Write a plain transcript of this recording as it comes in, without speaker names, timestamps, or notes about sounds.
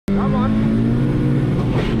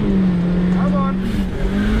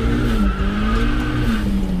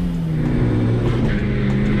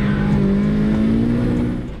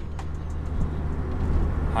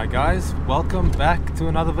welcome back to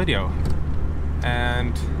another video.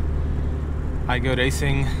 And I go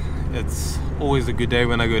racing. It's always a good day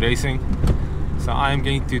when I go racing, so I'm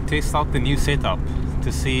going to test out the new setup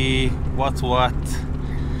to see what's what,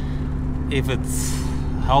 if it's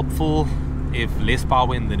helpful, if less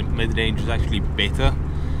power in the mid-range is actually better,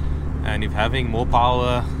 and if having more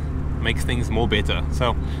power makes things more better.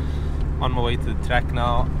 So on my way to the track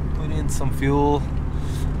now, put in some fuel.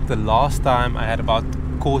 The last time I had about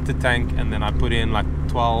quarter tank, and then I put in like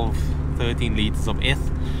 12-13 liters of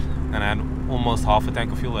eth, and I had almost half a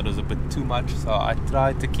tank of fuel. That was a bit too much, so I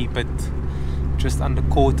tried to keep it just under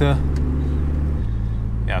quarter.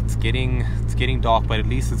 Yeah, it's getting dark, but at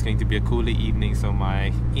least it's going to be a cooler evening, so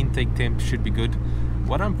my intake temp should be good.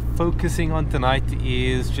 What I'm focusing on tonight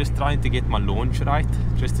is just trying to get my launch right,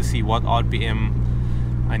 just to see what RPM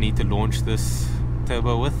I need to launch this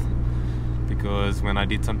turbo with, because when I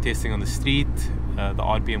did some testing on the street, the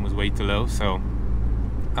RPM was way too low. So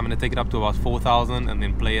I'm going to take it up to about 4,000 and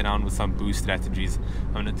then play around with some boost strategies.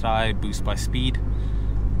 I'm going to try boost by speed,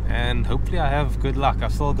 and hopefully I have good luck.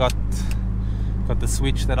 I've still got the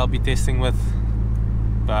switch that I'll be testing with,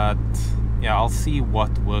 but yeah, I'll see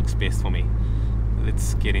what works best for me.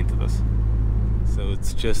 Let's get into this. So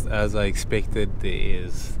it's just as I expected. There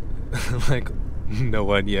is like no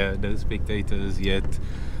one here, no spectators yet.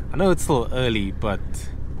 I know it's still early, but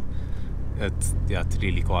it's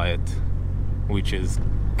really quiet, which is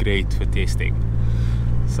great for testing.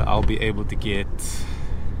 So I'll be able to get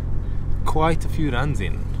quite a few runs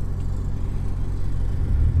in.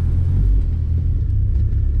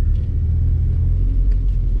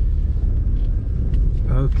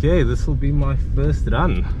 Okay, this will be my first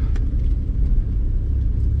run.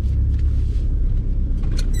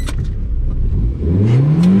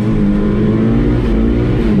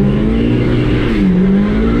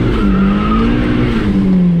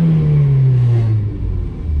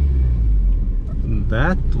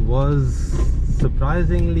 That was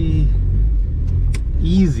surprisingly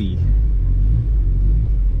easy.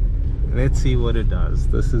 Let's see what it does.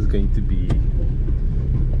 This is going to be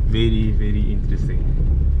very, very interesting.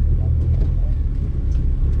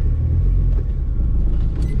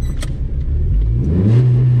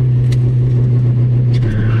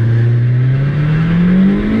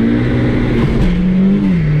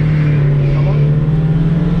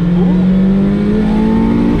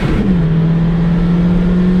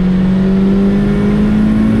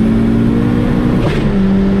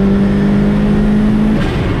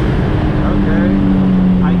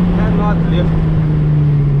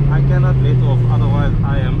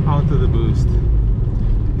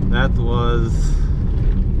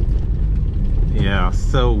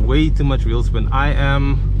 So way too much wheel spin.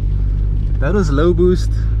 That was low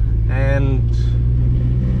boost, and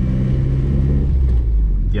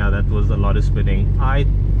yeah, that was a lot of spinning. I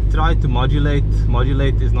tried to modulate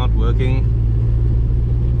is not working.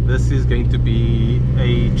 This is going to be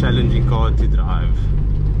a challenging car to drive.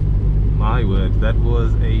 My word, that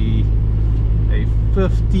was a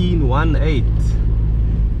 15.18.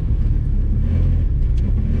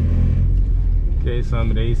 Okay, so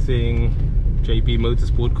I'm racing JP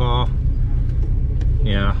Motorsport car.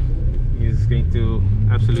 Yeah, he's going to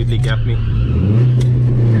absolutely gap me.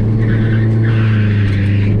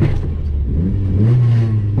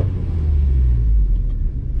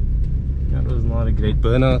 That was not a great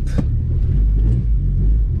burnout.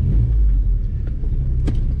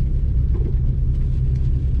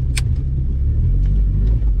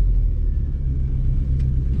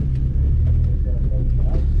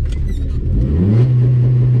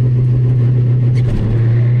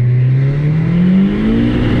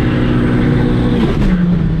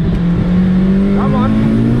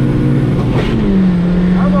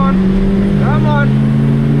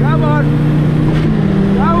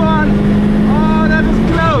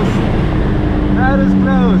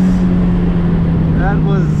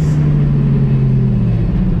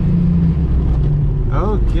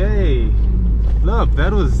 Okay, look,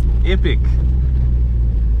 that was epic.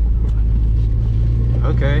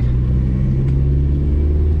 Okay.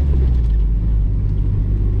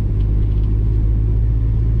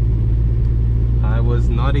 I was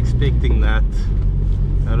not expecting that.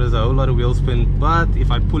 That was a whole lot of wheel spin, but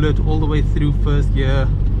if I pull it all the way through first gear,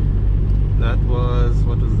 that was,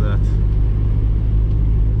 what was that?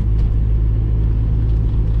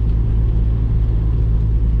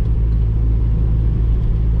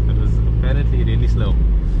 Apparently really slow.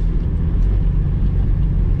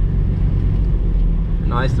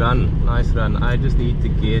 Nice run, nice run. I just need to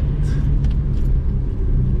get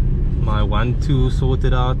my 1-2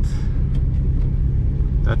 sorted out.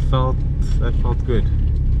 That felt good.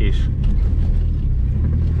 ish.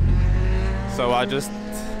 So I just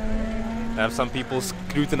have some people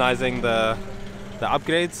scrutinizing the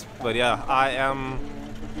upgrades, but yeah, I am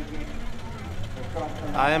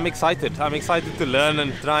excited. I'm excited to learn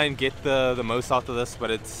and try and get the most out of this,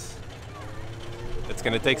 but it's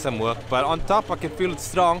gonna take some work. But on top, I can feel it's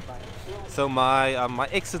strong. So my my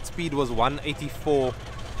exit speed was 184,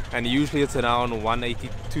 and usually it's around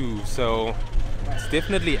 182. So it's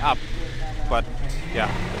definitely up, but yeah,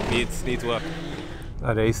 it needs work.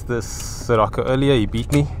 I raced this Sirocco earlier. He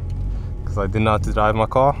beat me because I didn't know how to drive my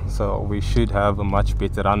car. So we should have a much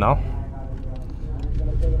better run now.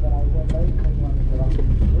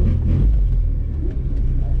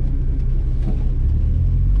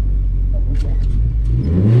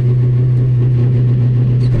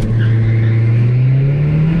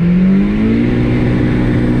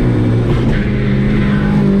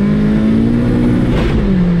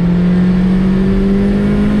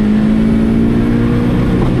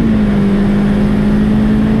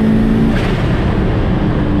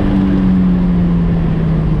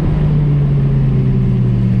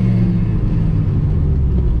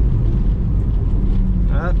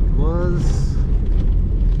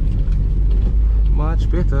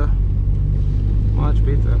 Much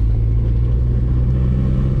better.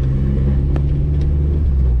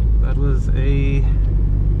 That was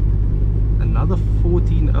another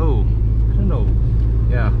 14.0. I don't know.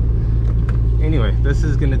 Yeah. Anyway, this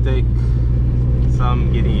is gonna take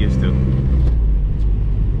some getting used to.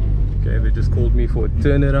 Okay, they just called me for a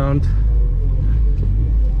turnaround.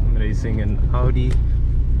 I'm racing an Audi.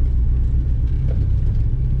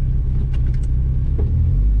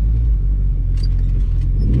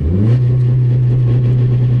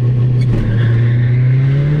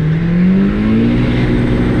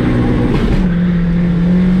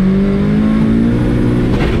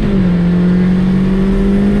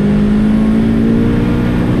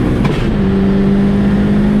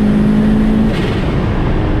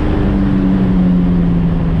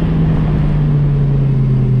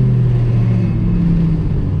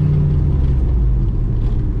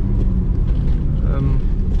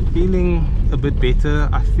 Bit better.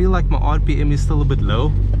 I feel like my RPM is still a bit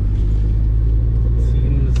low. It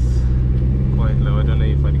seems quite low. I don't know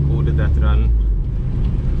if I recorded that run.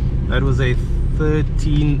 That was a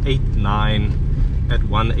 13.89 at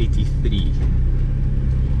 183.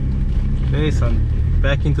 Okay, so I'm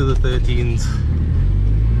back into the 13s.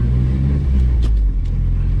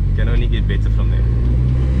 Can only get better from there.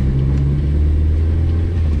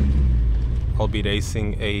 I'll be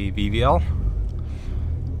racing a VVL.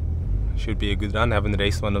 Should be a good run. I haven't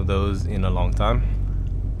raced one of those in a long time.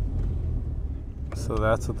 So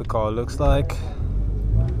that's what the car looks like.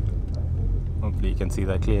 Hopefully you can see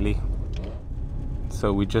that clearly.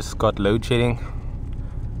 So we just got load shedding.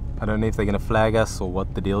 I don't know if they're gonna flag us or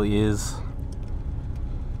what the deal is,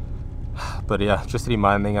 but yeah, just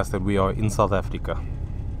reminding us that we are in South Africa.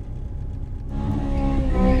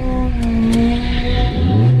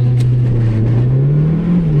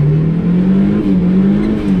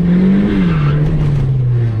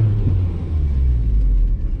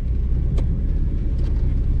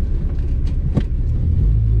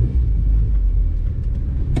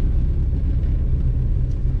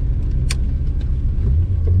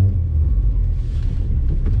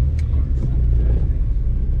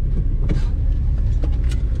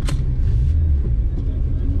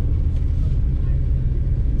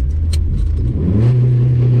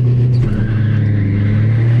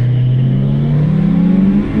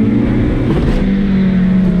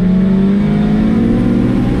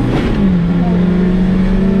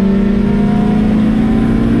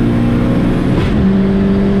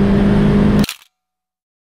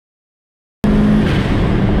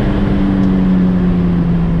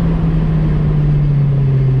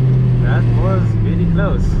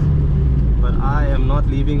 But I am not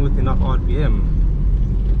leaving with enough RPM.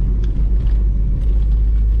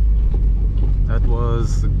 That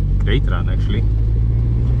was a great run actually,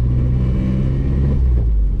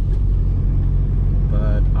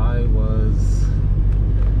 but I was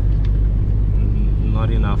not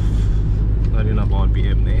enough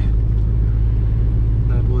RPM there.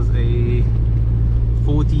 That was a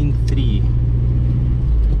 14.3.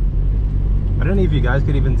 I don't know if you guys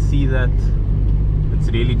could even see that. It's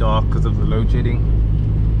really dark because of the load shedding.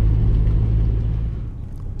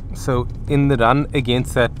 So in the run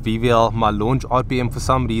against that VVL, my launch RPM for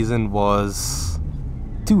some reason was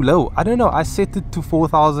too low. I don't know, I set it to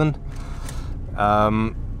 4,000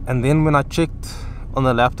 and then when I checked on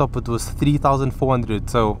the laptop it was 3,400.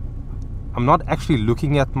 So I'm not actually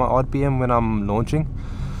looking at my RPM when I'm launching,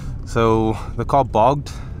 so the car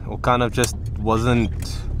bogged or kind of just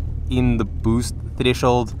wasn't in the boost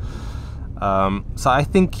threshold. So I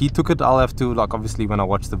think he took it. I'll have to, like, obviously when I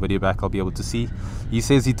watch the video back I'll be able to see. He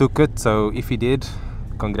says he took it, so if he did,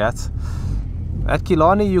 congrats. At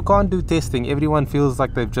Killarney you can't do testing. Everyone feels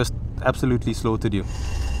like they've just absolutely slaughtered you.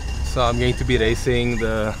 So I'm going to be racing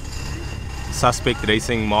the Suspect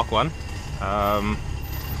Racing Mark 1.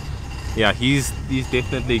 Yeah, he's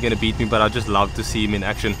definitely going to beat me, but I just love to see him in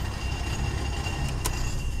action.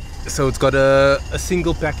 So it's got a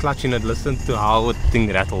single pack clutch in it. Listen to how the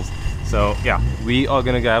thing rattles. So yeah, we are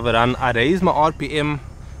going to go have a run. I raised my RPM.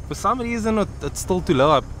 For some reason it's still too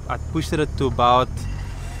low. I pushed it to about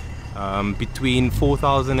between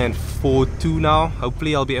 4,000 and 4,200 now.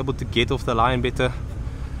 Hopefully I'll be able to get off the line better.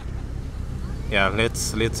 Yeah,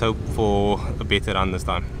 let's hope for a better run this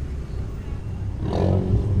time.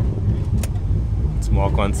 This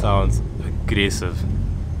Mark 1 sounds aggressive,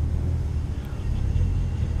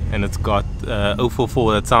 and it's got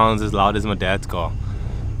 044 that sounds as loud as my dad's car,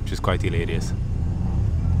 which is quite hilarious.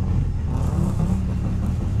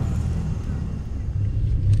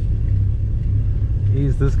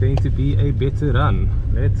 Is this going to be a better run?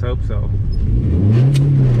 Let's hope so.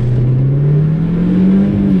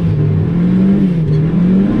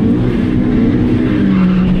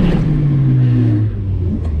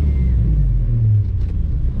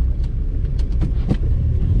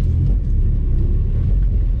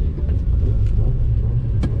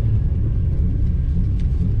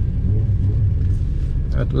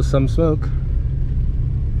 That was some smoke.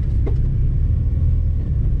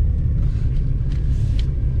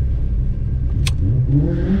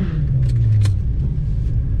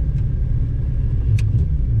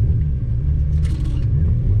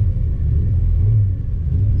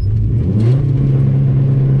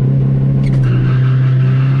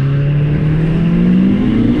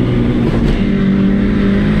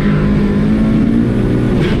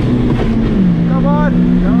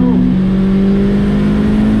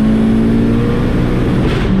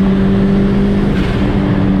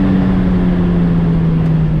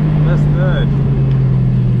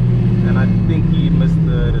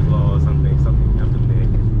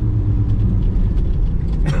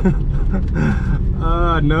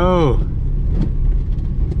 No,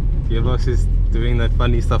 gearbox is doing that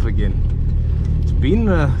funny stuff again. It's been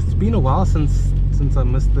a while since I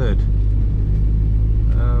missed third.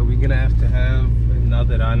 We're gonna have to have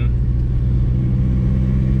another run.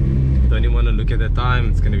 Don't even want to look at the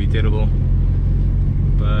time. It's gonna be terrible.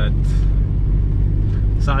 But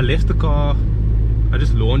so I left the car. I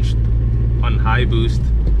just launched on high boost.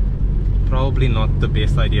 Probably not the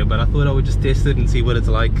best idea, but I thought I would just test it and see what it's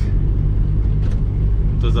like.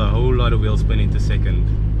 It was a whole lot of wheel spin into second.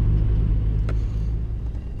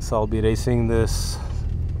 So I'll be racing this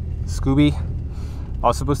Scooby. I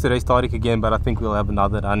was supposed to race Tariq again, but I think we'll have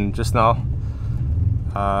another run just now.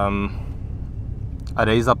 I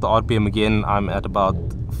raised up the RPM again. I'm at about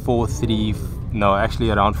 4.3, no,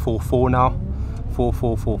 actually around 4.4 now.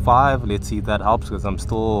 4.445. Let's see if that helps, because I'm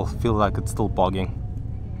still feel like it's still bogging.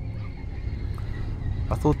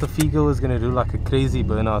 I thought the Figo was gonna do like a crazy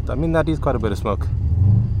burnout. I mean, that is quite a bit of smoke.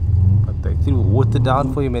 They threw water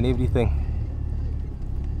down for him and everything.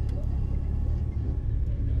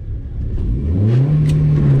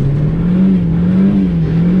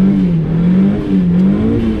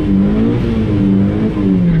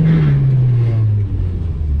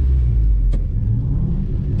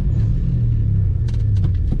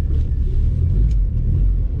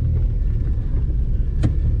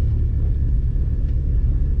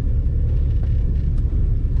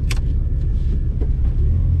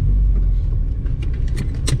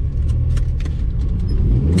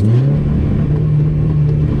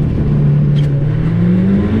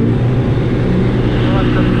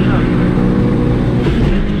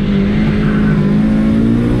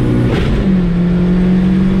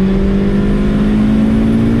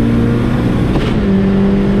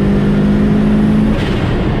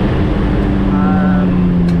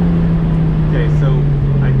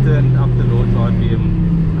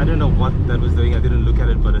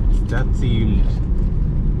 That seemed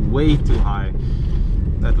way too high.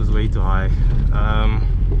 That was way too high.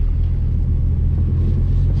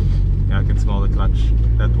 Yeah, I can smell the clutch.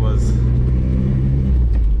 That was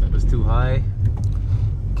too high.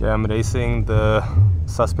 Okay, I'm racing the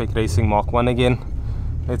Suspect Racing Mark 1 again.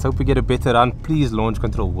 Let's hope we get a better run. Please launch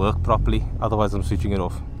control work properly, otherwise I'm switching it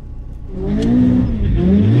off.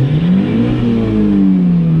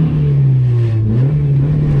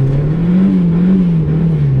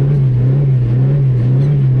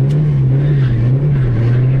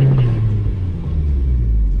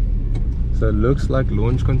 So looks like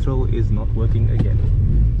launch control is not working again.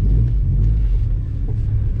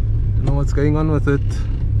 Don't know what's going on with it.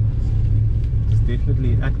 It's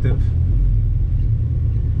definitely active.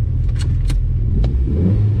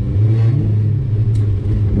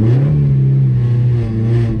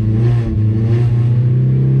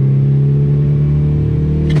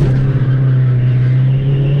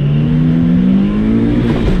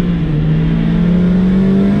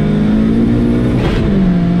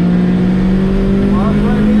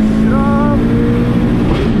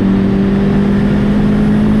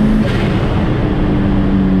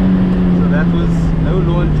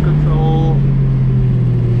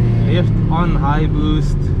 High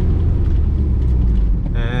boost,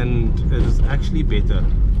 and it was actually better.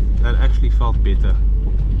 That actually felt better.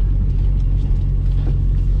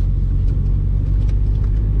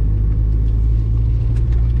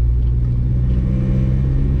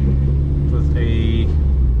 It was a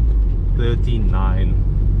 13.9.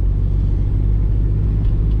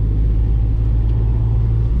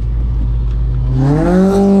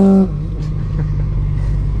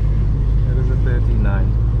 That is a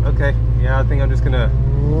 13.9. Okay. Yeah, I think I'm just gonna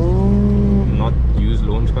not use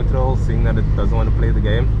launch control, seeing that it doesn't want to play the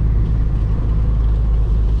game.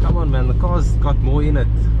 Come on, man, the car's got more in it,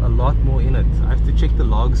 a lot more in it. I have to check the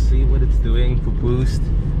logs, see what it's doing for boost.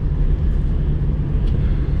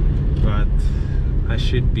 But I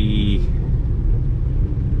should be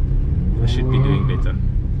doing better.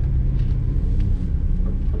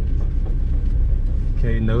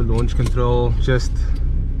 Okay, no launch control, just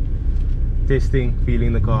testing,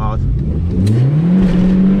 feeling the car out.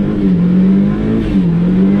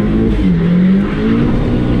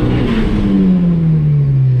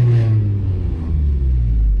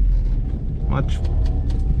 Much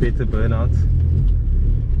better burnout.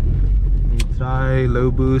 Try low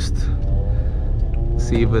boost,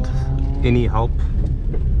 see if it's any help.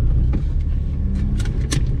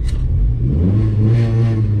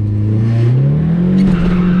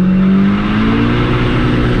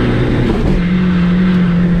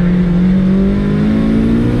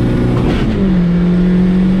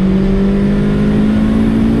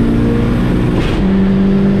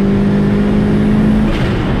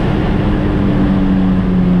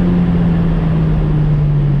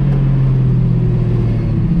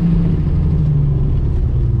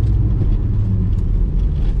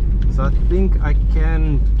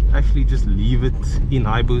 Just leave it in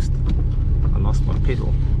high boost. I lost my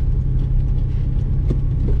pedal.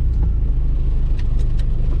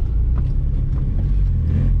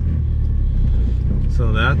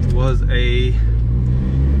 So that was a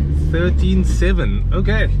 13.7.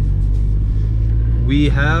 Okay, we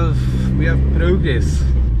have progress.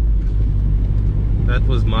 That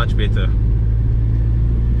was much better.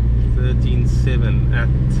 13.7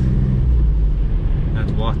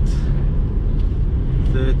 at what?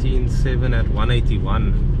 13.7 at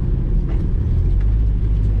 181.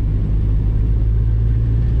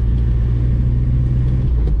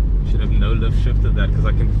 Should have no lift shifted that, because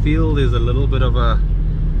I can feel there's a little bit of a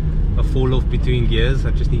fall off between gears.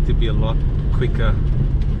 I just need to be a lot quicker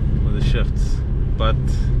with the shifts, but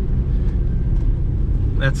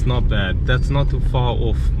that's not bad. That's not too far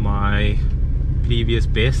off my previous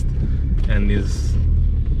best, and there's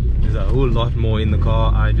a whole lot more in the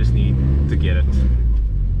car. I just need to get it.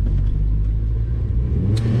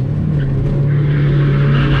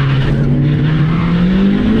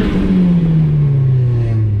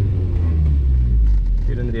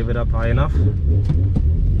 Didn't rev it up high enough.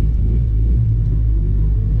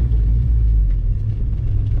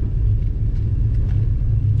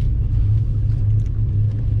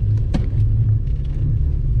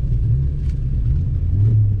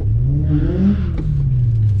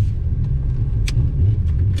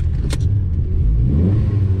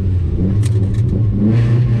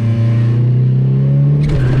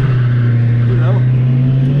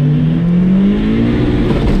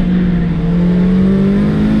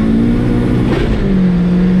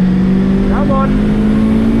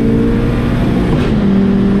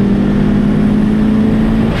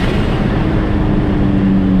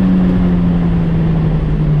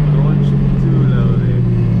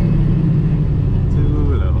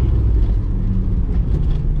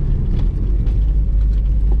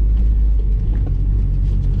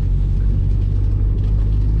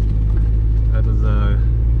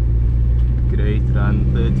 run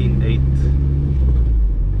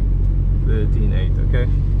 13.8, okay.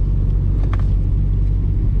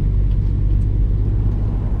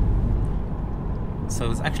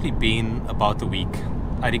 So it's actually been about a week.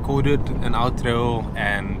 I recorded an outro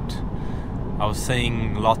and I was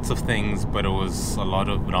saying lots of things, but it was a lot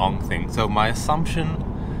of wrong things. So my assumption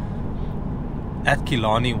at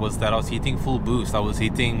Killarney was that I was hitting full boost. I was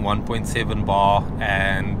hitting 1.7 bar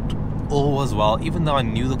and all was well, even though I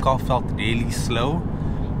knew the car felt really slow,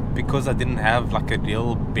 because I didn't have like a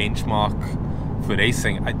real benchmark for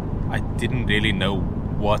racing. I didn't really know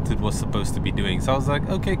what it was supposed to be doing. So I was like,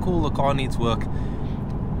 okay, cool, the car needs work.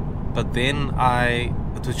 But then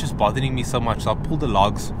it was just bothering me so much, so I pulled the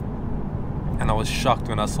logs and I was shocked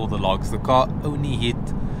when I saw the logs. The car only hit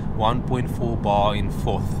 1.4 bar in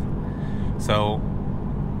fourth. So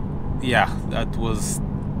yeah, that was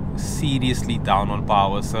seriously down on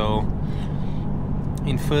power. So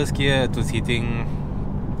in first gear it was hitting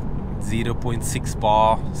 0.6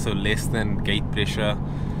 bar, so less than gate pressure,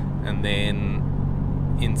 and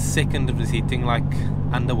then in second it was hitting like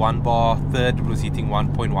under 1 bar, third it was hitting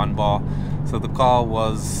 1.1 bar. So the car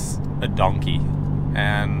was a donkey,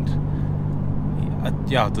 and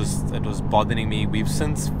yeah, it was bothering me. We've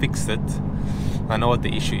since fixed it. I know what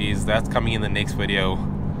the issue is. That's coming in the next video.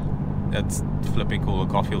 That's flipping cool.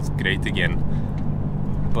 The car feels great again.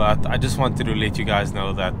 But I just wanted to let you guys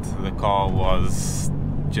know that the car was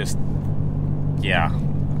just, yeah,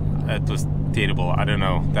 it was terrible. I don't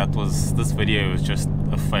know. This video was just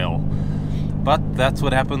a fail. But that's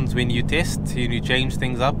what happens when you test and you change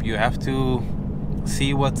things up. You have to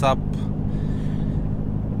see what's up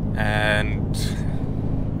and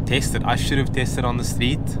test it. I should have tested on the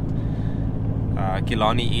street.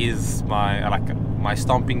 Killarney is my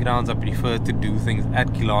stomping grounds. I prefer to do things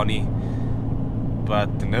at Killarney, but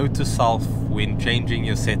note to self, when changing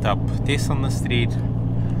your setup, test on the street,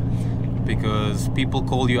 because people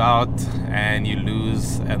call you out and you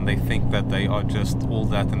lose and they think that they are just all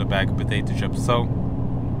that in a bag of potato chips. So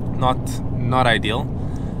not ideal,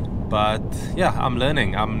 but yeah, I'm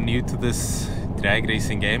learning. I'm new to this drag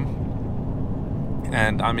racing game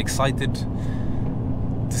and I'm excited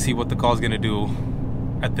to see what the car's gonna do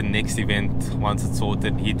at the next event once it's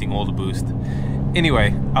sorted, hitting all the boost.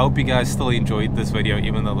 Anyway, I hope you guys still enjoyed this video,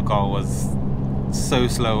 even though the car was so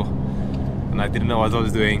slow and I didn't know what I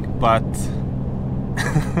was doing, but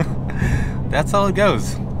that's how it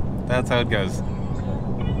goes. That's how it goes.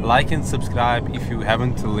 Like and subscribe if you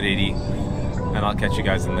haven't already, and I'll catch you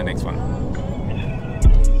guys in the next one.